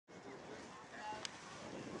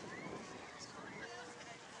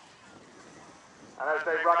And as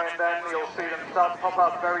they run in then, you'll see them start to pop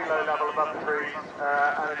up very low level above the trees.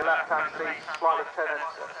 And in the left-hand seat, Flight Lieutenant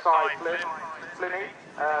Flinny.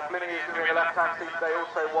 Flinny is in the left-hand seat. They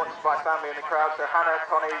also watched by family in the crowd. So Hannah,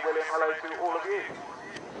 Connie, William, hello to all of you.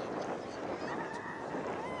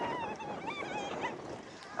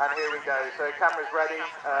 And here we go. So cameras ready.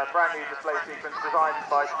 Brand new display sequence designed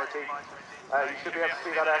by Smithy. You should be able to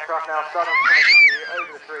see that aircraft now starting to come into view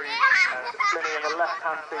over the trees. Flinny in the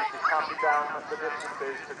left-hand seat is counting down the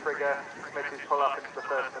distances to trigger Smithy's pull-up into the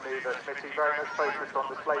first manoeuvre. Smithy very much focused on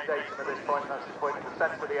display datum at this point. That's just pointing the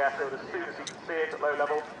centre of the airfield as soon as he can see it at low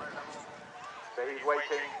level. So he's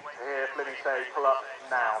waiting to hear Flinny say, pull up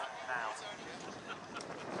now.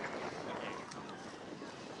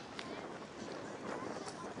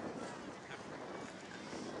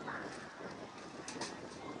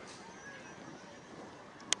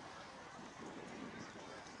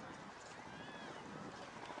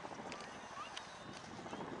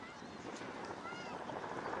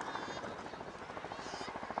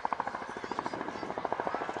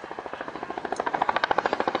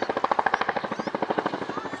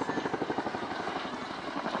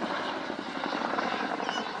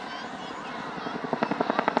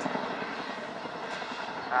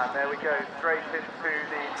 And there we go, straight into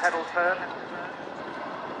the pedal turn.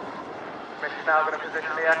 Smithy's now going to position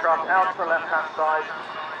the aircraft out to the left-hand side,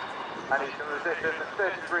 and he's going to position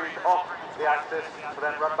 30 degrees off the axis to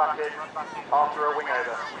then run back in after a wing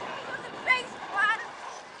over.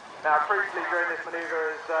 Now, crucially during this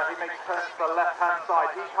manoeuvre, as he makes turns to the left-hand side,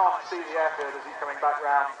 he can't see the airfield as he's coming back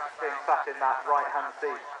round, being sat in that right-hand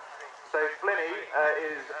seat. So Flinny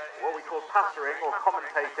is what we call passering or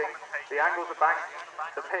commentating the angles of bank,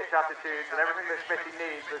 the pitch attitudes and everything that Smithy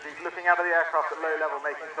needs as he's looking out of the aircraft at low level,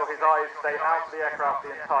 making sure his eyes stay out of the aircraft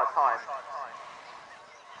the entire time.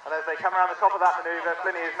 And as they come around the top of that manoeuvre,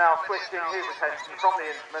 Flinny is now switching his attention from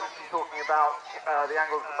the instruments and talking about the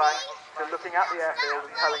angles of the bank to looking at the airfield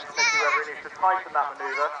and telling Smithy whether he needs to tighten that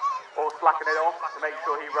manoeuvre or slacken it off to make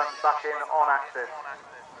sure he runs back in on axis.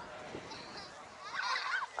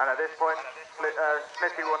 And at this point,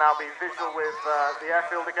 Smithy will now be visual with the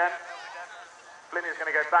airfield again. Flinny is going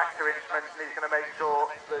to go back to instruments and he's going to make sure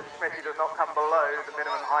that Smithy does not come below the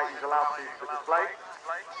minimum height he's allowed to use the display.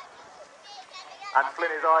 And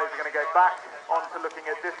Flinny's eyes are going to go back onto looking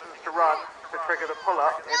at distance to run to trigger the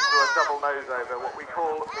pull-up into a double nose over, what we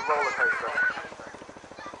call the roller coaster.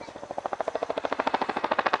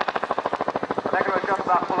 And they're going to adjust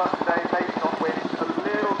that pull-up today based on wind, a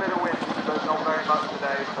little bit of wind, but not very much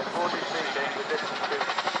today. So broadly speaking, the distances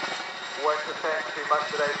won't change too much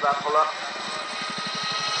today for that pull-up.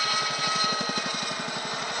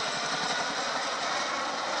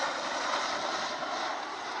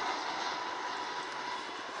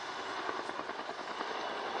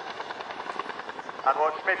 And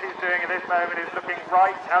what Smithy's doing at this moment is looking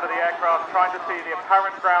right out of the aircraft, trying to see the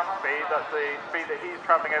apparent ground speed, that's the speed that he's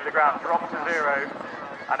travelling over the ground, drop to zero.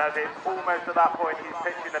 And as it's almost at that point, he's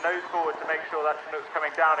pitching the nose forward to make sure that Chinook's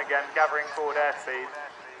coming down again, gathering forward airspeed.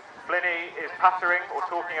 Flinny is passering or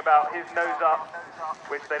talking about his nose up,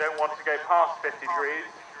 which they don't want to go past 50 degrees.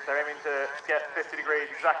 They're aiming to get 50 degrees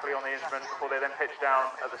exactly on the instrument before they then pitch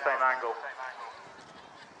down at the same angle.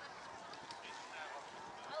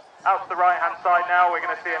 Out to the right-hand side now, we're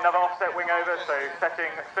going to see another offset wing over, so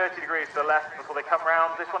setting 30 degrees to the left before they come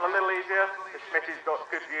round. This one a little easier, because Smithy's got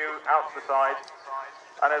good view out to the side.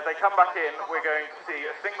 And as they come back in, we're going to see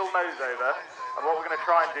a single nose over, and what we're going to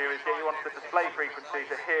try and do is get you onto the display frequency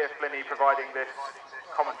to hear Flinny providing this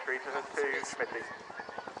commentary to Smithy.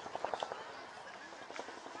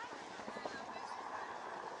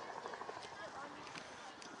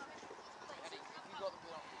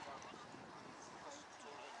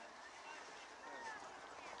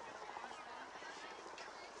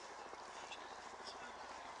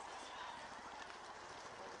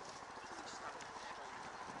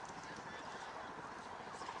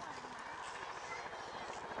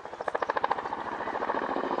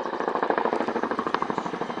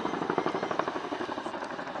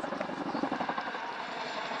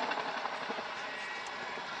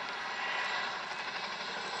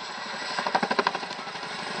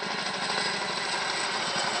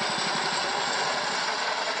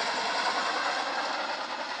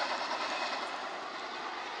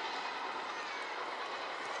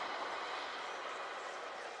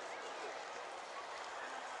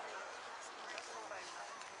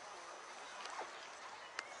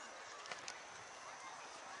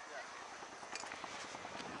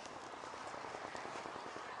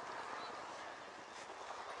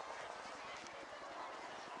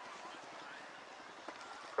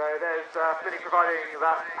 So there's Flinny providing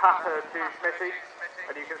that patter to Smithy.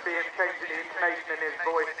 And you can see him changing the intonation in his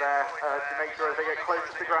voice there to make sure as they get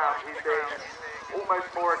closer to the ground, he's being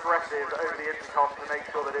almost more aggressive over the intercom to make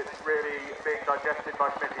sure that it's really being digested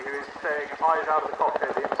by Smithy, who is staying eyes out of the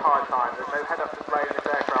cockpit the entire time. There's no head-up display in this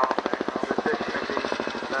aircraft. There's this Smithy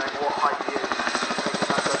knowing what height he is,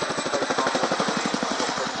 making that judgment based on the speed and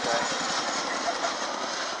your pitch there.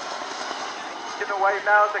 Give them a wave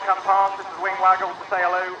now as they come past. This is Wing Waggle to say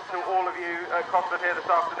hello to all of you across us here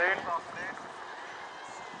this afternoon.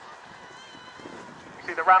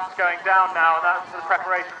 You see the ramps going down now, and that's the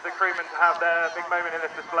preparation for the crewmen to have their big moment in this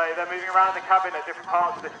display. They're moving around the cabin at different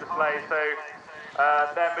parts of this display, so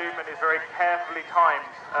their movement is very carefully timed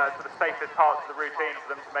to the safest parts of the routine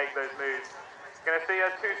for them to make those moves. You're going to see a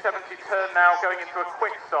 270 turn now going into a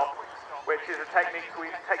quick stop, which is a technique we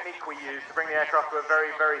use to bring the aircraft to a very,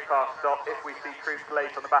 very fast stop if we see troops late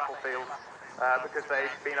on the battlefield because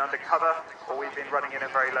they've been undercover or we've been running in at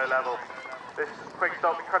very low level. This quick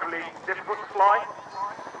stop is incredibly difficult to fly,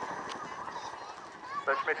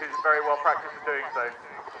 but Schmidt is very well practiced at doing so.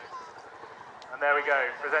 And there we go,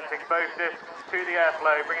 presenting both discs to the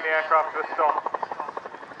airflow, bringing the aircraft to a stop.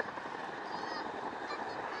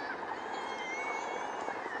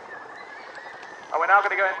 And we're now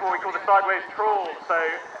going to go into what we call the sideways trawl, so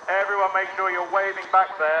everyone make sure you're waving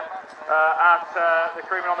back there at the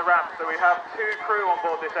crewmen on the ramp. So we have 2 crew on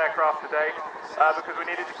board this aircraft today because we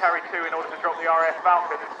needed to carry 2 in order to drop the RAF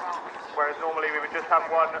Falcon, whereas normally we would just have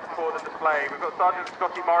 1 for the display. We've got Sergeant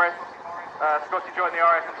Scotty Morris. Scotty joined the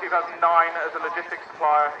RAF in 2009 as a logistics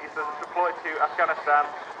supplier. He was deployed to Afghanistan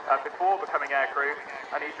before becoming aircrew,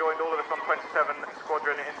 and he joined all of us on 27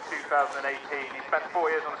 Squadron in 2018. He spent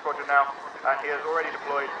 4 years on the squadron now, and he has already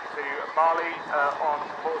deployed to Mali on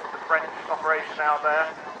support of the French operation out there,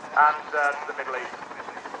 and to the Middle East.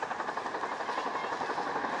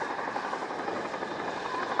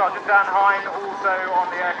 Sergeant Dan Hine also on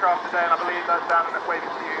the aircraft today, and I believe that's Dan waving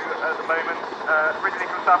to you at the moment. Originally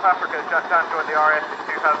from South Africa, Dan joined the RAF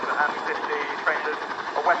in 2050. He trained as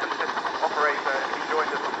a weapons systems operator. He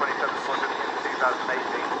joined us on 27 Squadron in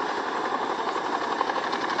 2018.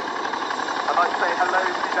 I'd like to say hello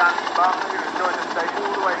to Dan's mum, who has joined us today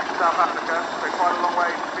all the way from South Africa. So quite a long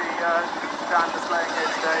way to see Dan displaying here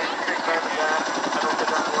today. Big moment there, and also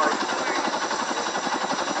Dan's wife.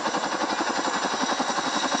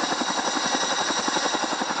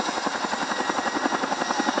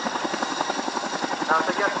 Now as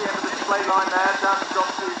they get to the end of the display line there, Dan's got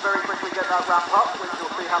to very quickly get that ramp up, which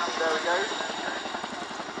you'll see happening. There we go.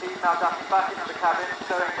 He's now dashing back into the cabin,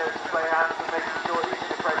 showing those display hands and making sure he's in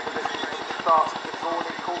the correct position to start the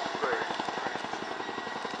Gorney corkscrew.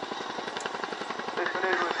 This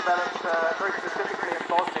manoeuvre was developed very specifically in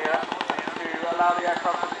Bosnia to allow the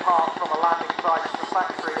aircraft to depart from a landing site to a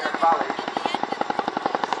factory in a valley.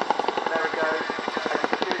 And there we go.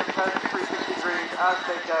 Turn 360 degrees as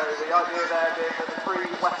they go. The idea there being that the 3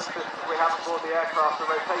 weapon systems we have aboard the aircraft are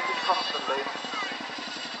rotating constantly,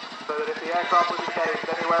 so that if the aircraft was engaged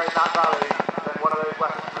anywhere in that valley, then one of those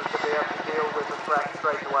weapon systems would be able to deal with the threat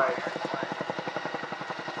straight away.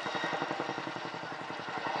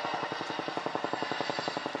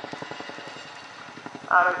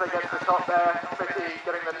 And as they get to the top there, Smithy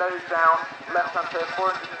getting the nose down, left-hand turn,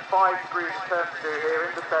 405 degrees of turn to do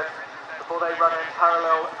here in descent, before they run in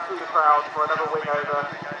parallel to the crowd for another wing over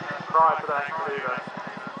prior to the next manoeuvre.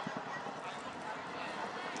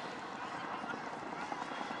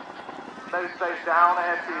 Nose stays down,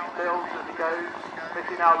 airspeed builds as he goes.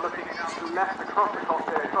 Smithy now looking left across the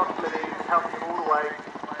cockpit, across Flinny, helping him all the way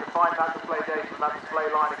to find that display data and that display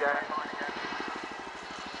line again.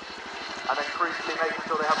 And then crucially making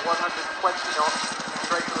sure they have 120 knots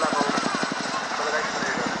straight to level for the next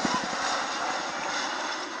manoeuvre.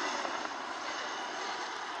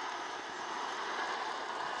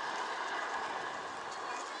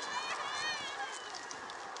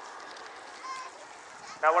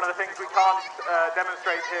 Now, one of the things we can't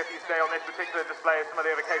demonstrate here for you today on this particular display is some of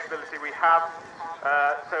the other capability we have.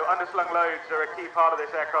 So underslung loads are a key part of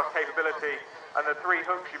this aircraft capability, and the 3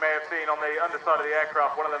 hooks you may have seen on the underside of the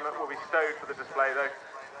aircraft, one of them will be stowed for the display though,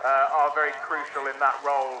 are very crucial in that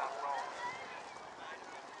role.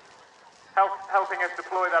 Helping us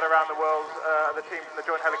deploy that around the world are the team from the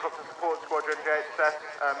Joint Helicopter Support Squadron, JHSS,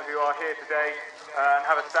 who are here today and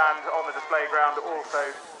have a stand on the display ground also.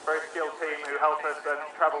 Very skilled team who help us and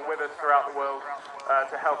travel with us throughout the world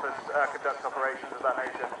to help us conduct operations of that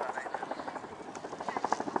nature.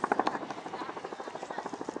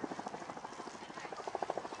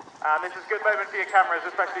 And this is a good moment for your cameras,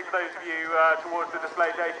 especially for those of you towards the display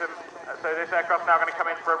datum. So this aircraft's now going to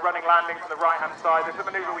come in for a running landing from the right-hand side. This is a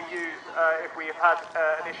manoeuvre we use if we have had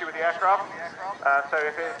an issue with the aircraft. So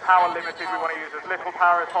if it's power limited, we want to use as little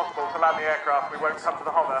power as possible to land the aircraft. We won't come to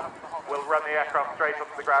the hover. We'll run the aircraft straight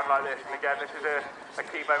onto the ground like this. And again, this is a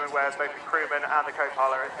key moment where both the crewman and the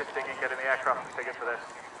co-pilot are assisting in getting the aircraft configured for this.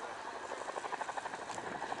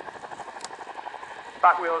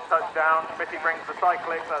 Back wheels touch down. Mitty brings the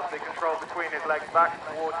cyclic, that's the control between his legs, back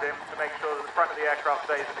towards him to make sure that the front of the aircraft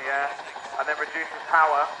stays in the air, and then reduces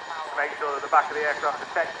power to make sure that the back of the aircraft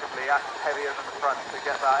effectively acts heavier than the front to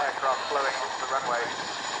get that aircraft flowing onto the runway.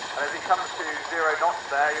 And as he comes to 0 knots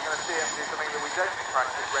there, you're going to see him do something that we don't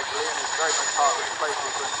practice regularly, and it's very much part of the display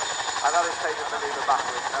sequence, and that is take the manoeuvre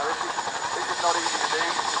backwards. Now this is not easy to do,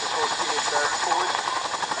 because of course he is going forward.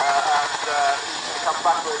 And he's going to come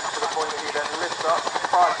backwards to the point that he then lifts up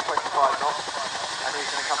prior to 25 knots, and he's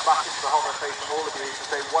going to come back into the hover facing all of you to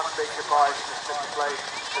say one big goodbye to this display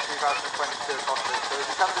for 2022 across this. So as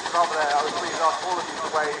he comes into the hover there, I would please ask all of you to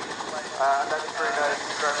wave and let the crew know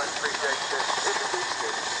you very much appreciate this, if indeed you do.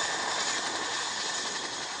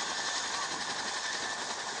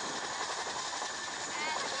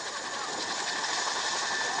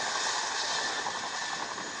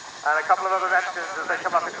 And a couple of other mentions as they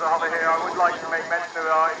come up into the hover here. I would like to make mention of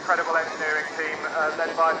our incredible engineering team,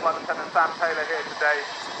 led by Flight Lieutenant Sam Taylor here today,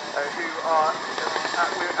 who are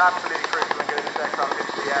absolutely crucial in getting this aircraft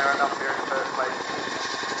into the air and up here in the first place.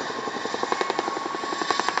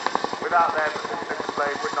 Without them, this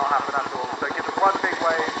display would not happen at all. So give them one big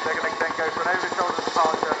wave. They're going to then go for an over-shoulder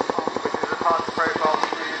departure, which is a departure profile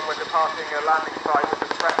we use when departing a landing site with the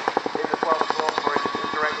threat in the 12 o'clock or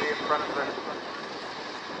directly in front of them.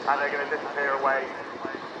 And they're going to disappear away.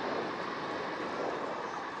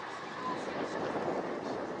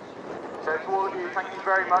 So to all of you, thank you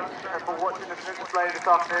very much for watching the Chinook display this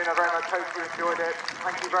afternoon. I very much hope you enjoyed it.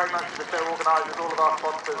 Thank you very much to the show organisers, all of our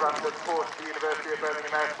sponsors, and of course the University of Birmingham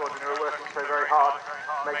Air Squadron, who are working so very hard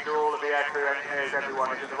to make sure all of the aircrew, engineers, everyone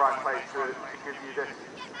is in the right place to give you this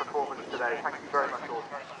performance today. Thank you very much all.